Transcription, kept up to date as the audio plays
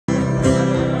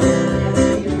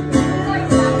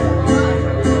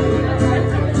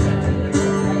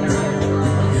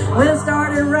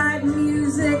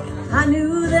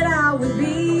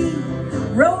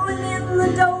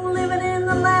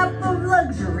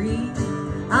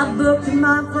booked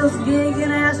my first gig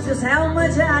and asked just how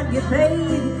much I'd get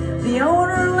paid. The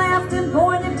owner laughed and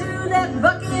pointed to that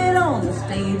bucket on the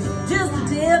stage. Just a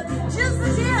tip, just a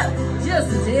tip, just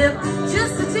a tip,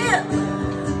 just a tip.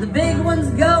 The big one's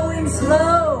going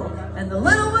slow and the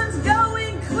little one's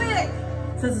going quick.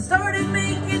 Since I started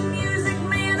making music,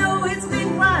 man, oh, it's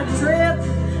been quite a trip.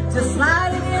 Just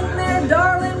slide it in there,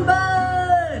 darling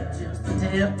bud, just a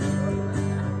tip.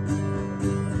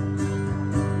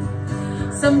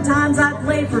 Sometimes I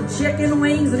play for chicken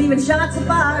wings and even shots of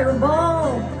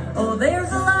Fireball. Oh,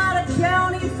 there's a lot of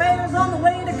county fairs on the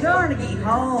way to Carnegie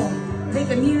Hall.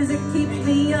 Making music keeps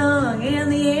me young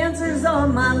and the answer's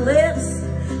on my lips.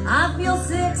 I feel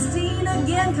 16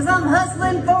 again cause I'm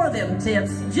hustling for them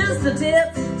tips. Just a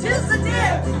tip, just a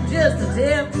tip, just a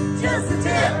tip, just a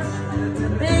tip.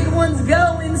 The big one's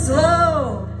going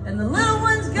slow and the little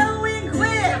one's going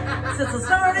quick. Since I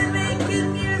started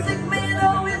making music, man,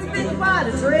 oh, it's been quite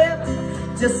a trip.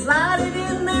 Just slide it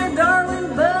in there,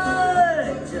 darling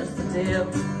bud, just a tip.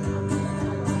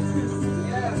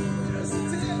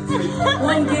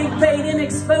 One gig paid in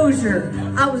exposure.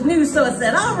 I was new, so I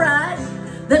said, all right.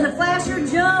 Then the flasher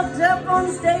jumped up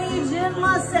on stage in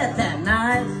my set that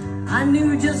night. I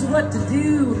knew just what to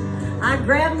do. I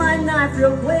grabbed my knife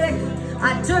real quick.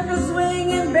 I took a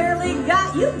swing and barely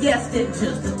got, you guessed it,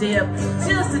 just a tip.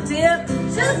 Just a tip,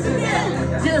 just a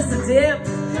tip, just a tip,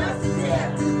 just a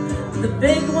tip. The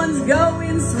big one's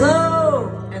going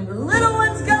slow and the little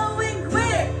one's going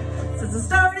quick. Since I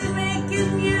started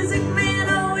making music, man,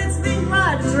 oh, it's been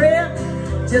quite a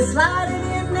trip. Just slide it